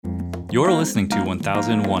You're listening to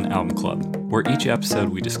 1001 Album Club, where each episode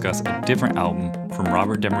we discuss a different album from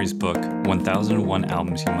Robert Dimery's book, 1001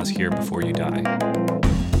 Albums You Must Hear Before You Die.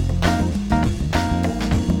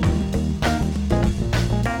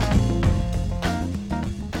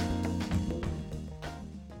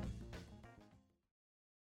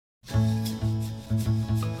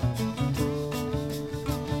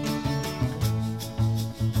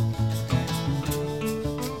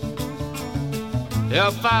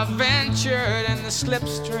 If I ventured in the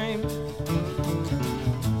slipstream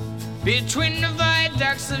between the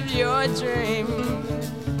viaducts of your dream,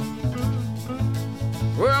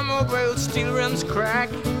 where mobile steel rims crack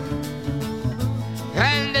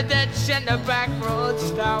and the ditch and the back road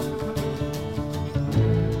stop,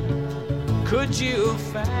 could you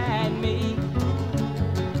find me?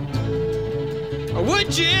 Or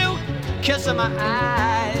would you kiss my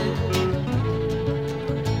eyes,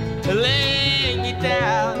 laying you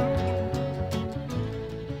down?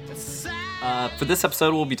 For this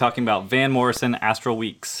episode, we'll be talking about Van Morrison, Astral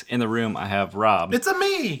Weeks. In the room, I have Rob. It's a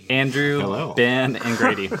me! Andrew, Hello. Ben, and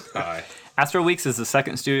Grady. Hi. Astral Weeks is the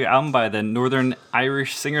second studio album by the Northern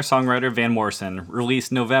Irish singer-songwriter Van Morrison,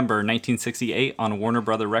 released November 1968 on Warner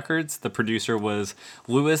Brother Records. The producer was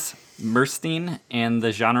Louis Merstein, and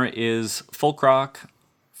the genre is folk rock,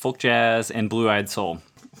 folk jazz, and blue-eyed soul.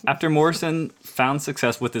 After Morrison found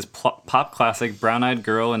success with his pop classic Brown Eyed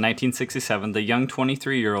Girl in 1967, the young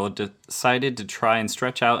 23-year-old decided to try and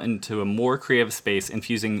stretch out into a more creative space,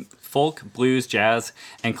 infusing folk, blues, jazz,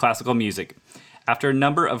 and classical music. After a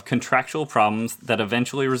number of contractual problems that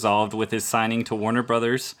eventually resolved with his signing to Warner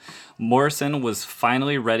Brothers, Morrison was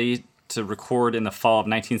finally ready to record in the fall of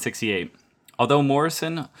 1968. Although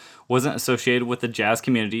Morrison wasn't associated with the jazz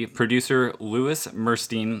community, producer Louis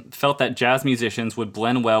Merstein felt that jazz musicians would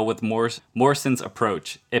blend well with Morrison's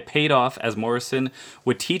approach. It paid off, as Morrison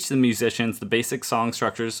would teach the musicians the basic song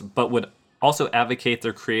structures, but would also advocate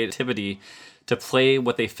their creativity to play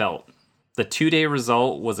what they felt. The two-day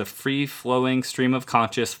result was a free-flowing stream of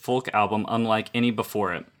conscious folk album unlike any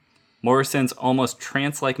before it. Morrison's almost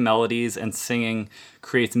trance-like melodies and singing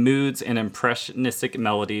creates moods and impressionistic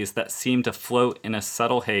melodies that seem to float in a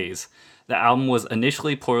subtle haze. The album was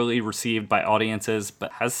initially poorly received by audiences,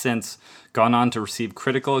 but has since gone on to receive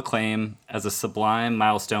critical acclaim as a sublime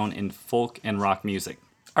milestone in folk and rock music.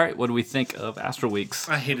 All right, what do we think of Astral Weeks?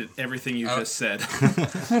 I hated everything you just said.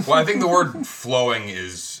 Well, I think the word flowing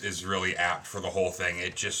is really apt for the whole thing.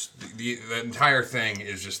 It just, the entire thing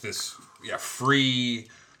is just this free,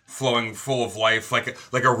 flowing, full of life, like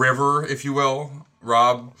a river, if you will,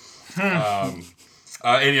 Rob. And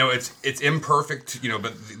it's imperfect,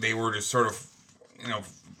 but they were just sort of,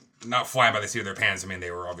 not flying by the seat of their pants. I mean,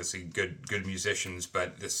 they were obviously good musicians,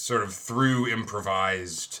 but this sort of through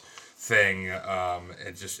improvised thing,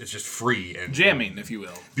 it's just free and jamming, if you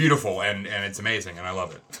will. Beautiful, and it's amazing, and I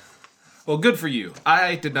love it. Well, good for you.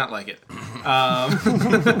 I did not like it.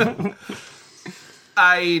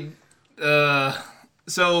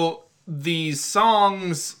 So these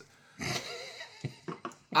songs,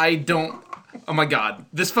 oh my god.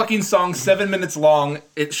 This fucking song's 7 minutes long.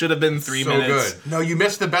 It should have been 3 minutes. Good. No, you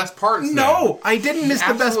missed the best parts. No, I didn't miss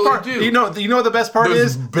the best part. Do. You know what the best part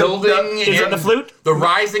is? Building Is it the flute? The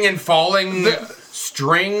rising and falling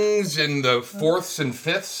strings and the fourths and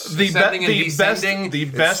fifths, ascending and descending. The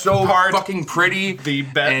best it's so part, fucking pretty. The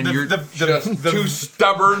best, and you're too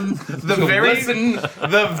stubborn to listen.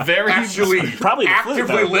 The very actually probably the actively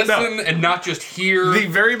flute, listen and not just hear. The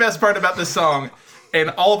very best part about this song, and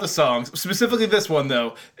all the songs, specifically this one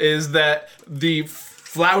though, is that the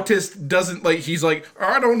flautist doesn't he's like,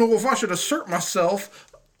 I don't know if I should assert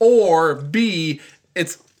myself, or B,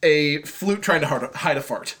 it's a flute trying to hide a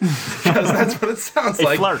fart, because that's what it sounds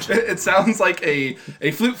like. Flirt. It sounds like a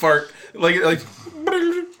flute fart, like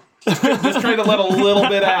just trying to let a little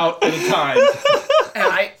bit out at a time.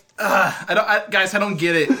 And I don't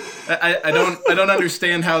get it. I don't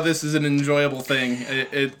understand how this is an enjoyable thing.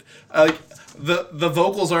 The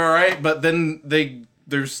vocals are alright, but then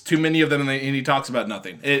there's too many of them, and he talks about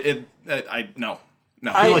nothing. No.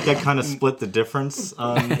 I feel like I kind of split the difference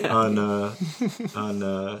on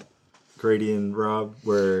Grady and Rob,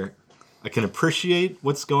 where I can appreciate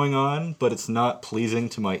what's going on, but it's not pleasing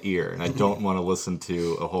to my ear, and I don't want to listen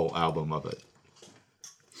to a whole album of it.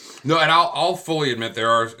 No, and I'll fully admit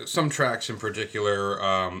there are some tracks in particular,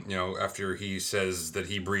 after he says that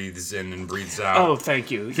he breathes in and breathes out. Oh,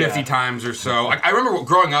 thank you. 50 times or so. I remember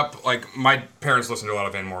growing up, my parents listened to a lot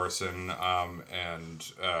of Van Morrison, and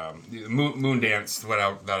Moondance,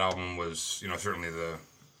 that album was, certainly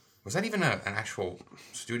Was that even an actual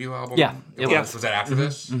studio album? Yeah, it was. Was that after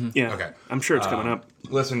this? Yeah. Okay. I'm sure it's coming up.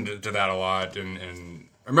 Listened to that a lot, and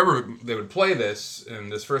I remember they would play this,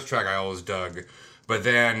 and this first track I always dug, but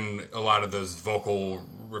then a lot of those vocal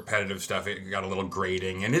repetitive stuff, it got a little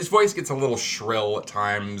grating, and his voice gets a little shrill at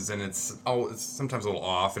times, and it's sometimes a little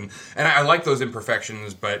off, and I like those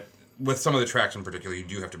imperfections, but with some of the tracks in particular, you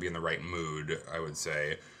do have to be in the right mood, I would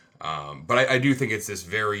say. But I do think it's this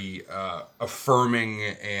very affirming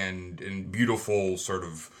and beautiful sort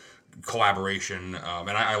of collaboration,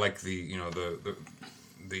 and I like the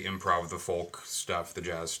improv, the folk stuff, the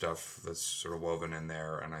jazz stuff that's sort of woven in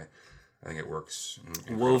there, and I think it works.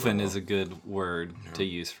 Woven is a good word to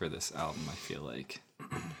use for this album. I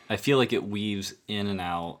feel like it weaves in and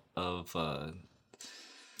out of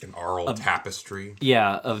an aural tapestry.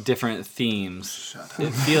 Yeah, of different themes.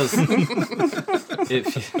 It feels.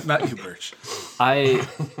 Not you, Birch. I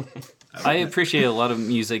appreciate a lot of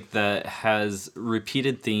music that has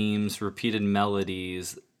repeated themes, repeated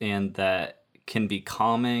melodies, and that can be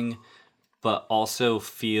calming, but also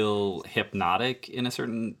feel hypnotic in a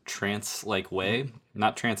certain trance-like way.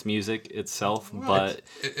 Not trance music itself, but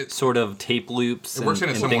it sort of tape loops and, works in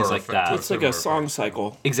a and similar things like effect that. It's like a song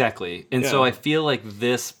cycle. Exactly. And so I feel like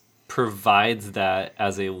this provides that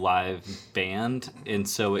as a live band, and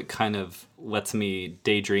so it kind of lets me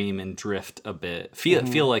daydream and drift a bit.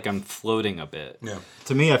 Feel like I'm floating a bit. Yeah.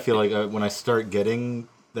 To me, I feel like when I start getting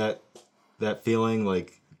that feeling,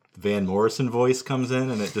 like Van Morrison voice comes in,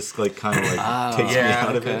 and it just like kind of like takes me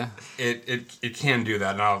out of it. It can do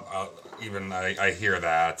that, and I hear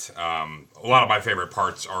that. A lot of my favorite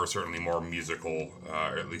parts are certainly more musical,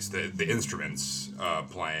 or at least the instruments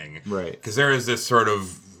playing. Right. Because there is this sort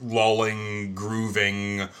of lulling,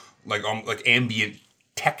 grooving, like ambient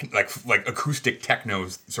like acoustic techno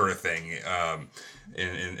sort of thing.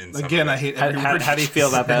 In some Again, of I it. hate How do you feel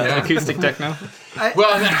about that? Acoustic techno?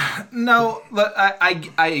 No, but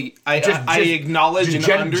I acknowledge and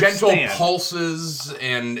gentle understand. pulses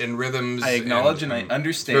and rhythms. I acknowledge and I very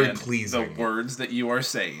understand the pleasing. words that you are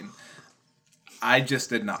saying. I just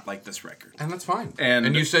did not like this record. And that's fine.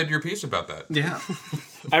 And you said your piece about that. Yeah.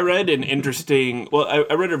 I read an interesting. Well,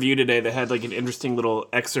 I read a review today that had like an interesting little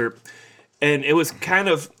excerpt, and it was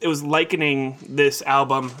likening this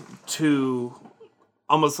album to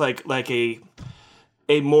almost like a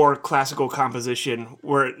more classical composition,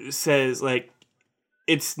 where it says like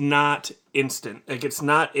it's not instant, like it's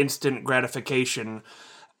not instant gratification,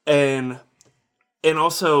 and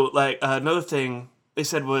also like another thing they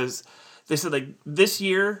said like this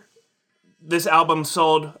year, this album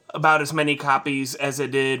sold about as many copies as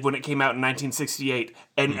it did when it came out in 1968,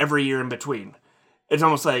 and every year in between. It's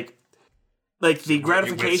almost like the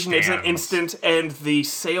gratification isn't instant, and the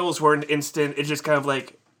sales weren't instant. It's just kind of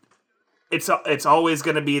like it's always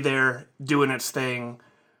going to be there doing its thing.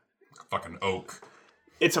 Fucking oak.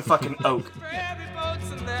 It's a fucking oak. Every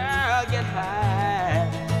boat's in there, get high.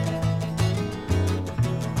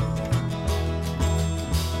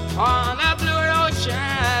 On a blue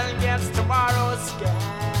ocean against tomorrow's sky.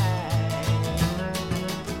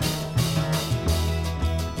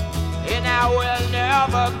 And I will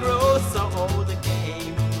never grow so old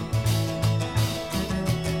again.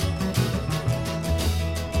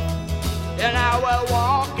 And I will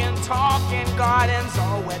walk and talk in gardens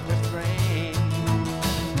all wet with rain.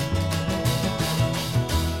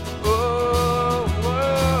 Oh,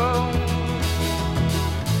 oh.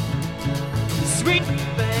 Sweet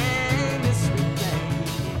thing, sweet thing.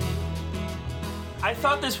 I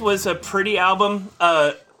thought this was a pretty album.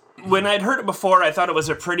 When I'd heard it before, I thought it was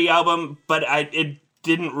a pretty album, but it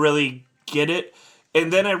didn't really get it.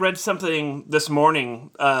 And then I read something this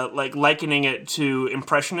morning, like likening it to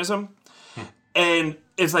Impressionism, and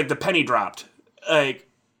it's like the penny dropped. Like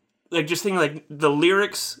just thinking like the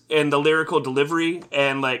lyrics and the lyrical delivery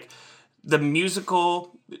and like the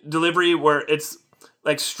musical delivery where it's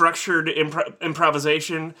like structured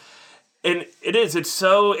improvisation, and it's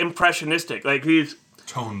so impressionistic. Like he's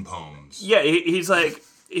Tone poems. yeah, he's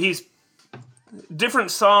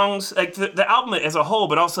different songs, like the album as a whole,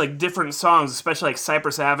 but also like different songs, especially like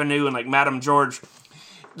Cypress Avenue and like Madame George.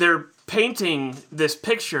 They're painting this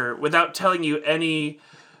picture without telling you any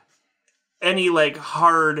like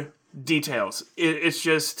hard details. It's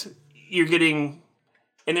just you're getting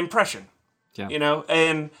an impression, you know.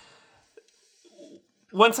 And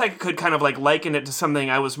once I could kind of like liken it to something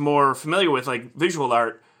I was more familiar with, like visual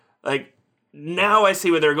art, like now I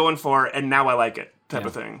see what they're going for, and now I like it, type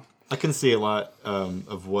of thing. I can see a lot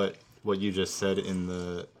of what you just said in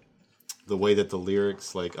the way that the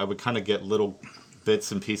lyrics, like I would kind of get little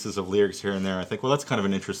bits and pieces of lyrics here and there. I think, well, that's kind of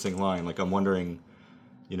an interesting line. Like I'm wondering,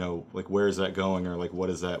 you know, like where is that going, or like what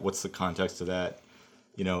is that? What's the context of that?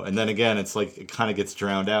 You know, and then again, it's like it kind of gets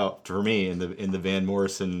drowned out for me in the Van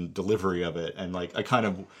Morrison delivery of it, and like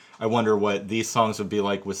I wonder what these songs would be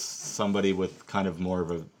like with somebody with kind of more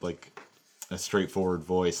of a straightforward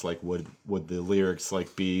voice. Like would the lyrics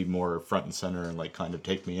like be more front and center and like kind of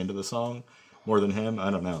take me into the song more than him? I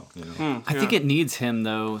don't know. You know? I think it needs him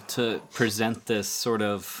though to present this sort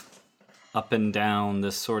of up and down,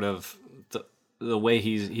 this sort of the way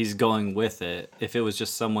he's going with it. If it was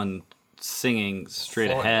just someone singing straight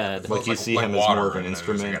ahead, Like you see him as more of an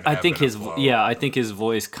instrument. I think his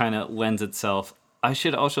voice kind of lends itself. I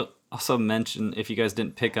should also mention, if you guys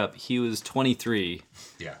didn't pick up, he was 23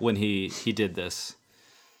 when he did this.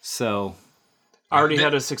 So already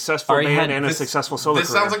had a successful band and a successful solo career.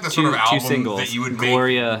 This sounds like the sort of album singles, that you would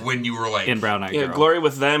Gloria make when you were like in Brown Eyed Girl. Yeah, Gloria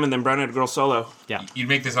with them, and then Brown Eyed Girl solo. Yeah, you'd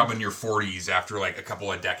make this album in your 40s after like a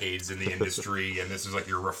couple of decades in the industry, and this is like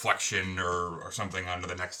your reflection or something onto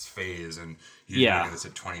the next phase. And you're doing this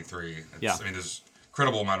at 23. I mean, there's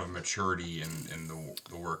incredible amount of maturity in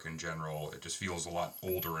the work in general. It just feels a lot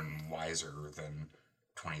older and wiser than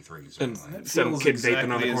 23. And Some kid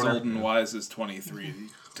vaping on the as corner. old and wise as 23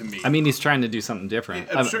 to me. I mean, he's trying to do something different.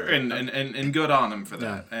 I'm sure, and good on him for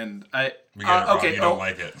that. Yeah. And I We get it wrong. You don't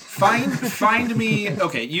like it. find me.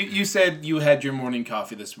 Okay, you said you had your morning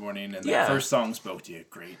coffee this morning, and Yeah. the first song spoke to you.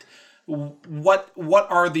 Great. What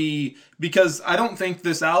are the? Because I don't think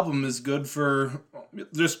this album is good for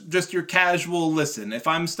just your casual listen. If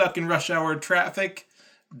I'm stuck in rush hour traffic,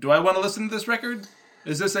 do I want to listen to this record?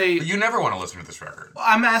 Is this a? You never want to listen to this record.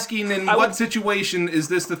 I'm asking, in what situation is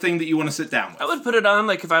this the thing that you want to sit down with? I would put it on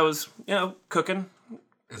like if I was, cooking.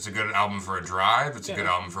 It's a good album for a drive. It's a good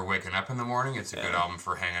album for waking up in the morning. It's a good album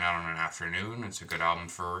for hanging out on an afternoon. It's a good album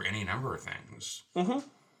for any number of things.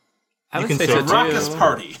 I would can say say so Raucous too.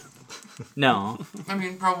 party. No, I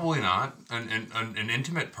mean, probably not. An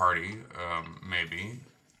intimate party, maybe.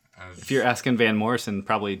 if you're asking Van Morrison,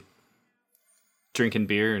 probably drinking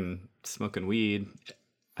beer and smoking weed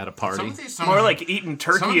at a Some party. of these songs More are- like eating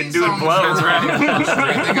some of turkey and these doing songs blows. are-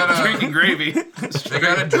 They got a Drinking gravy. they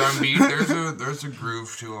got a drum beat. There's a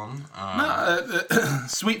groove to them.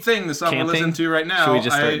 Sweet thing, the song Camping? we're listening to right now. Should we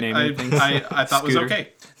just start naming things? I thought was Scooter? okay.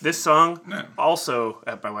 This song No. also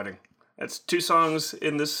at my wedding. That's 2 songs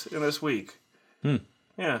in this week.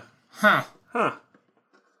 Yeah. Huh. Huh.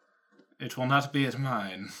 It will not be at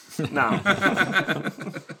mine. No.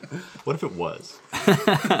 What if it was?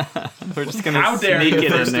 We're just gonna How dare sneak you,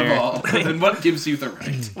 it first in of there. all? And what gives you the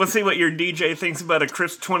right? Let's see what your DJ thinks about a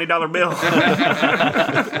crisp $20 bill.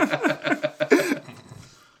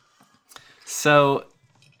 So,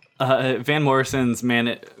 Van Morrison's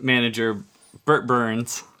manager, Burt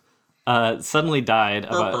Burns, suddenly died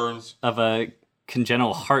of a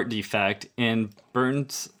congenital heart defect, and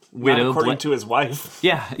Burns' Not widow. according to his wife.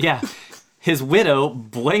 Yeah. His widow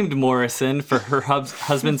blamed Morrison for her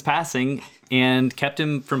husband's passing and kept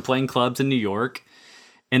him from playing clubs in New York,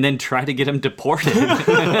 and then tried to get him deported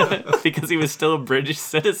because he was still a British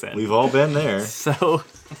citizen. We've all been there. So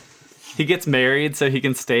he gets married so he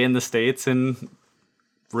can stay in the States and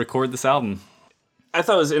record this album. I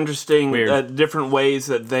thought it was interesting Weird. different ways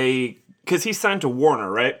that because he signed to Warner,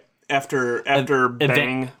 right? After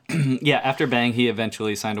Bang. Yeah, after Bang, he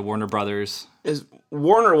eventually signed to Warner Brothers.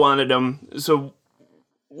 Warner wanted him, so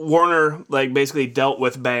Warner basically dealt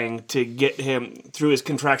with Bang to get him through his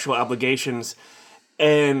contractual obligations,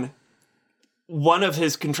 and one of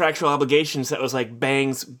his contractual obligations that was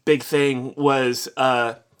Bang's big thing was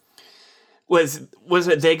that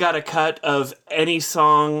they got a cut of any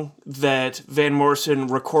song that Van Morrison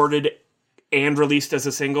recorded and released as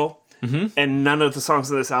a single. Mm-hmm. And none of the songs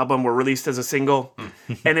on this album were released as a single,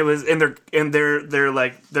 and it was their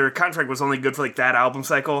contract was only good for that album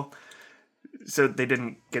cycle, so they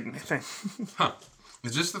didn't get anything. Huh.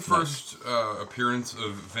 Is this the first appearance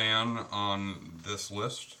of Van on this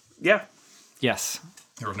list? Yeah, Yes.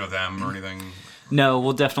 There was no them or anything. No,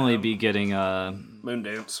 we'll definitely be getting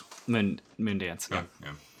Moondance. Moondance. Yeah.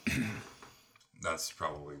 Yeah. That's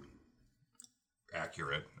probably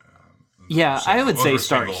accurate. Yeah, I would Those say were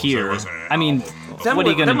start singles, so it here. wasn't an I mean, album. what are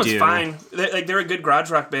you Them gonna was do? fine. They're a good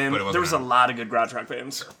garage rock band. But it wasn't There was a an- lot of good garage rock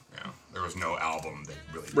bands. Yeah, there was no album that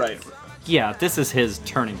really did Right. everything. Yeah, this is his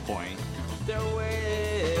turning point. The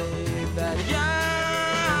way that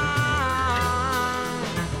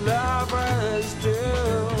young lovers do.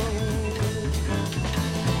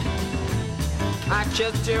 I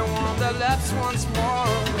kissed you on the lips once more,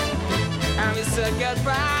 and we said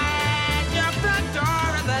goodbye at your front door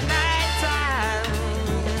in the nighttime.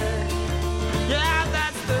 Yeah,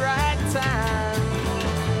 that's the right time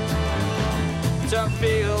to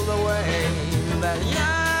feel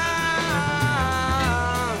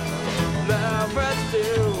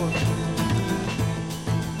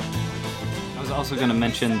also going to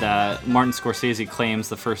mention that Martin Scorsese claims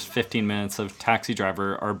the first 15 minutes of Taxi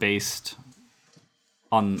Driver are based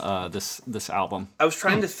on this album. I was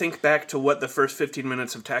trying to think back to what the first 15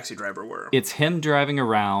 minutes of Taxi Driver were. It's him driving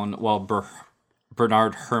around while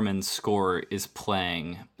Bernard Herrmann's score is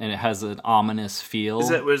playing, and it has an ominous feel.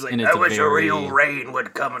 It was like, and it's I wish a real rain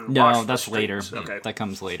would come and No, wash that's the later. streets. Okay. That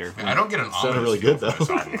comes later. I don't get an Sounded ominous really good, feel for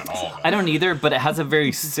though. this album at all. I don't either, but it has a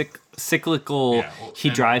very cyclical. Yeah, well, he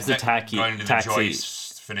and drives the going to the taxi.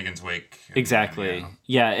 Joyce Finnegan's Wake. and- Exactly. and,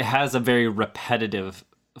 Yeah, it has a very repetitive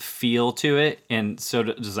feel to it, and so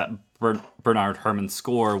does that Bernard Herrmann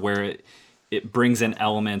score, where it brings in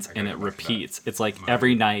elements and it repeats. It's like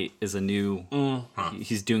every night is a new.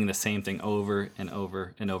 He's doing the same thing over and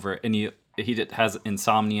over and over, and he has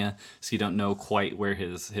insomnia, so you don't know quite where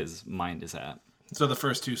his mind is at. So the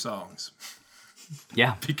first 2 songs,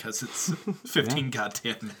 Yeah. because it's 15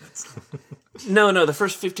 goddamn minutes. No, the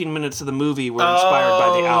first 15 minutes of the movie were inspired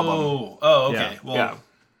by the album. Oh, okay. Yeah. Well, Yeah.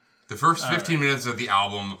 The first 15 minutes of the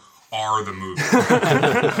album are the movie.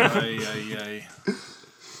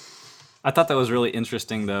 I thought that was really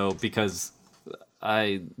interesting, though, because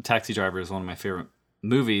Taxi Driver is one of my favorite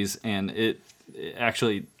movies, and it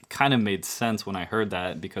actually kind of made sense when I heard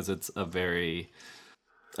that, because it's a very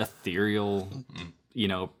ethereal,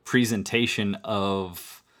 presentation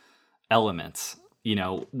of elements.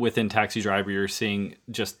 Within Taxi Driver, you're seeing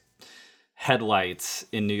just headlights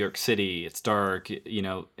in New York City. It's dark,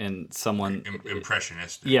 and someone...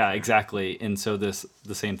 Impressionistic. Yeah, exactly. And so the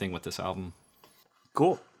same thing with this album.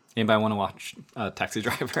 Cool. Anybody want to watch Taxi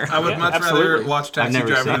Driver? I would much rather absolutely. watch Taxi never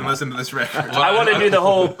Driver seen than it. listen to this record. I want to do the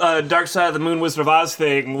whole Dark Side of the Moon Wizard of Oz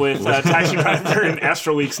thing with Taxi Driver and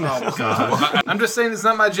Astro Weeks now. I'm just saying it's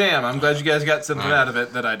not my jam. I'm glad you guys got something out of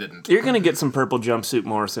it that I didn't. You're going to get some purple jumpsuit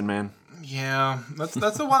Morrison, man. Yeah, that's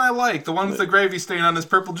the one I like. The one with the gravy stain on his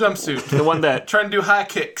purple jumpsuit. The one that Trying to do high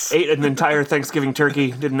kicks. ate an entire Thanksgiving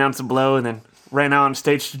turkey, did an ounce of blow, and then ran out on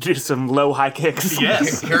stage to do some low high kicks.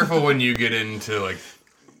 Yes. Careful when you get into like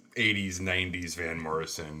 80s, 90s Van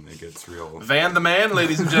Morrison. It gets real Van the Man,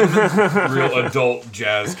 ladies and gentlemen. real adult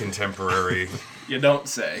jazz contemporary. You don't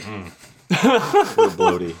say. Real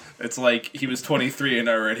bloaty. It's like he was 23 and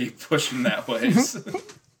already pushing that way.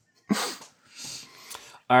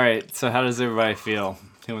 All right, so how does everybody feel?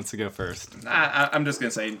 Who wants to go first? I'm just going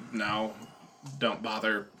to say no. Don't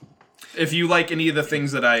bother. If you like any of the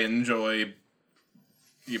things that I enjoy,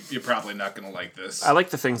 you're probably not going to like this. I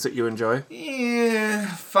like the things that you enjoy. Yeah,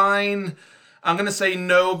 fine. I'm going to say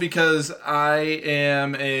no because I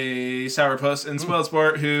am a sourpuss and spoiled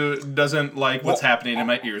sport who doesn't like what's happening in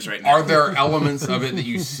my ears right now. Are there elements of it that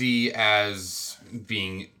you see as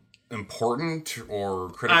being important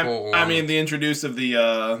or critical? I mean, the introduce of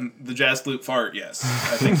the jazz flute fart, yes.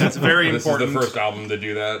 I think that's very this important. is the first album to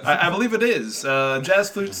do that. I believe it is.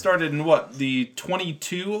 Jazz flute started in the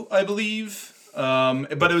 22, I believe?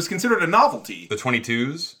 But it was considered a novelty. The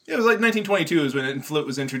 22s? It was like 1922 is when flute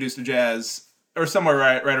was introduced to jazz, or somewhere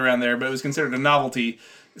right around there, but it was considered a novelty.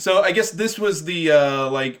 So I guess this was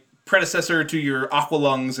the predecessor to your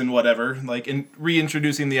Aqualungs and whatever,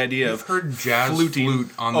 reintroducing the idea I've of heard jazz fluting.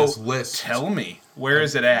 flute on this list Tell me, where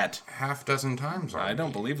is it at? half dozen times already. I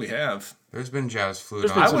don't believe we have. There's been jazz flute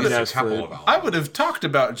There's on been at some least jazz a couple flute. of albums. I would have talked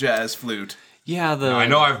about jazz flute. Yeah, I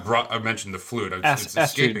know I've mentioned the flute. It's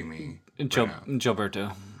escaping me. right now.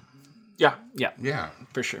 Gilberto. Yeah. Yeah, Yeah,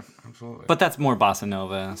 for sure. absolutely. But that's more bossa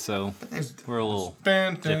nova, so we're a little...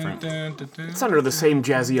 Different. It's under the same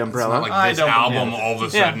jazzy umbrella. like I this don't album believe all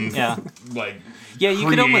of a Yeah, sudden, yeah. like Yeah, you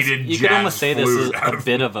could almost created say jazz this is flute out a of-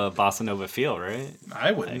 bit of a bossa nova feel, right?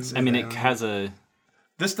 I wouldn't say I mean, that. it has a...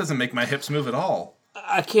 This doesn't make my hips move at all.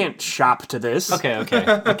 I can't shop to this. Okay.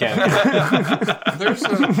 There's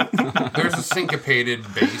a syncopated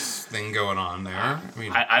bass thing going on there. I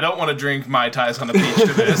mean, I don't want to drink Mai Tais on the beach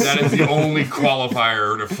to this. that is the only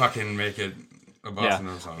qualifier to fucking make it a bossa Yeah,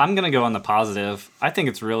 nova song. I'm gonna go on the positive. I think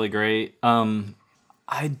it's really great.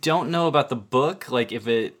 I don't know about the book, like if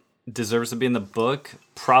it deserves to be in the book,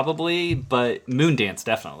 probably, but Moondance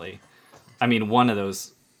definitely. I mean, one of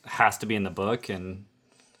those has to be in the book, and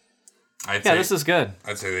this is good.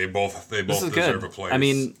 I'd say they both This is deserve good. a place. I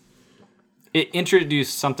mean, it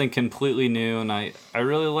introduced something completely new, and I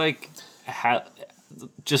really like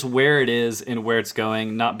just where it is and where it's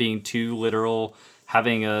going, not being too literal,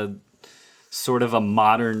 having a sort of a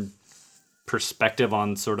modern perspective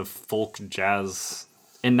on sort of folk jazz,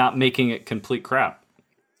 and not making it complete crap.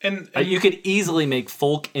 And You could easily make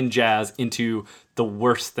folk and jazz into the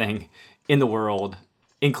worst thing in the world,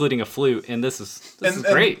 including a flute, and this is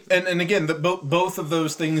great. And again, both of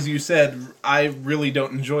those things you said, I really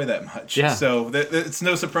don't enjoy that much. Yeah. So it's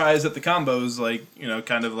no surprise that the combo's like,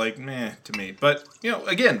 kind of like meh to me. But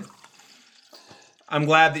again, I'm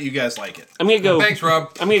glad that you guys like it. I'm gonna go. Thanks,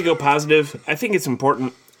 Rob. I'm gonna go positive. I think it's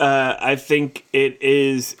important. I think it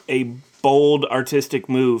is a bold artistic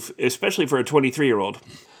move, especially for a 23-year-old.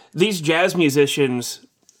 These jazz musicians,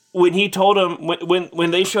 when he told them,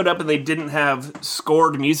 when they showed up and they didn't have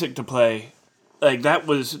scored music to play, like that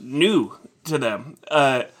was new to them.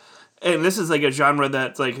 And this is like a genre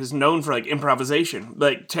that's like is known for like improvisation.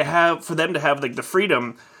 Like for them to have like the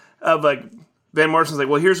freedom of like Van Morrison's like,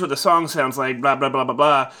 well, here's what the song sounds like, blah blah blah blah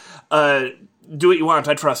blah. Do what you want,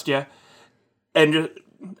 I trust you, and just,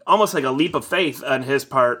 almost like a leap of faith on his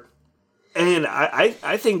part. And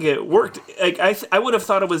I think it worked. Like I would have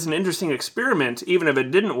thought it was an interesting experiment, even if it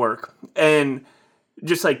didn't work. And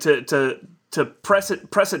just like to press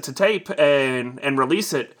it to tape and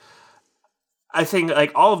release it. I think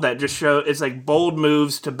like all of that just show it's like bold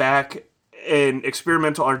moves to back an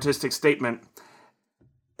experimental artistic statement.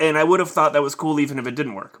 And I would have thought that was cool even if it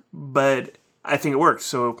didn't work. But I think it worked.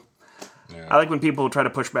 So I like when people try to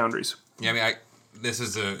push boundaries. Yeah, I mean, this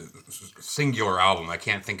is a singular album. I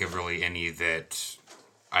can't think of really any that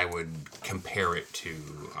I would compare it to.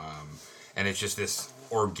 And it's just this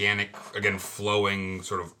organic, again, flowing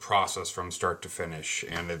sort of process from start to finish.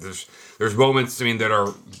 And there's moments, I mean, that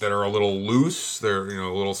are a little loose. They're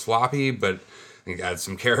a little sloppy, but I think it adds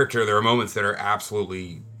some character. There are moments that are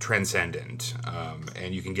absolutely transcendent,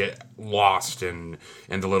 and you can get lost in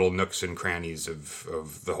the little nooks and crannies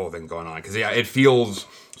of the whole thing going on. Because it feels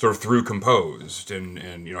sort of through composed,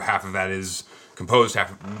 and half of that is composed,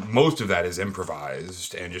 most of that is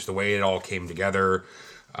improvised, and just the way it all came together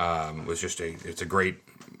was just it's a great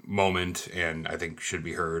moment, and I think should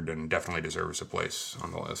be heard, and definitely deserves a place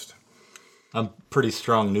on the list. I'm pretty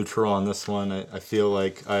strong neutral on this one. I feel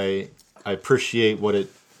like I appreciate what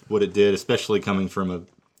it did, especially coming from a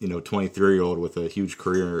 23-year-old with a huge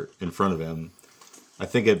career in front of him. I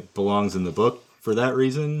think it belongs in the book for that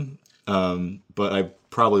reason, but I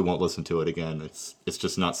probably won't listen to it again. It's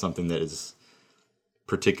just not something that is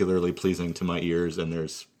particularly pleasing to my ears, and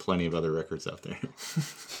there's plenty of other records out there.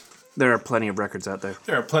 There are plenty of records out there.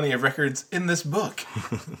 There are plenty of records in this book.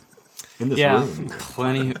 In this room.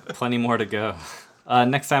 plenty more to go.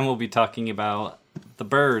 Next time we'll be talking about The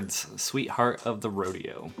Byrds, Sweetheart of the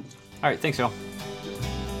Rodeo. All right, thanks, y'all.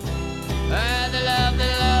 They love, they love,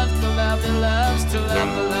 they love, they loves to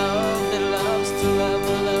love, they love, they loves to love,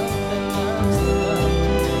 they love, they loves to love.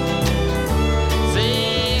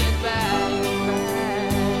 Say goodbye, goodbye.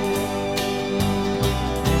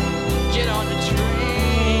 Get on the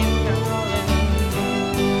train, darling.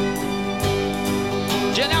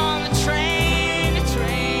 Get on the train, the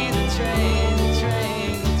train, the train, the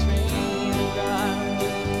train, the train, darling.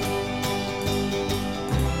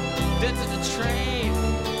 This is the train.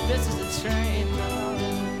 This is the train,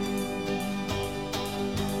 darling.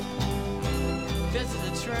 This is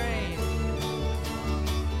the train.